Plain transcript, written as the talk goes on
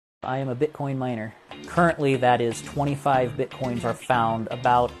I am a Bitcoin miner. Currently, that is 25 Bitcoins are found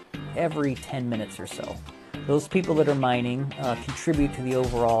about every 10 minutes or so. Those people that are mining contribute to the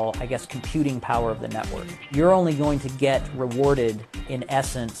overall, computing power of the network. You're only going to get rewarded, in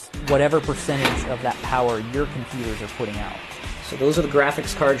essence, whatever percentage of that power your computers are putting out. So those are the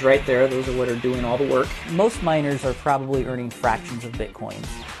graphics cards right there. Those are what are doing all the work. Most miners are probably earning fractions of Bitcoins.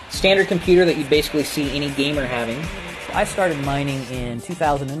 Standard computer that you basically see any gamer having. I started mining in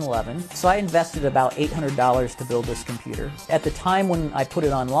 2011, so I invested about $800 to build this computer. At the time when I put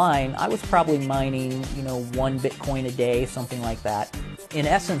it online, I was probably mining, 1 Bitcoin a day, something like that. In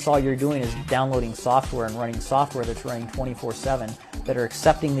essence, all you're doing is downloading software and running software that's running 24/7 that are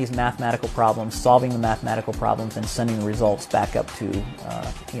accepting these mathematical problems, solving the mathematical problems, and sending the results back up to,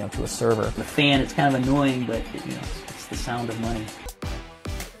 to a server. The fan, it's kind of annoying, but it's the sound of money.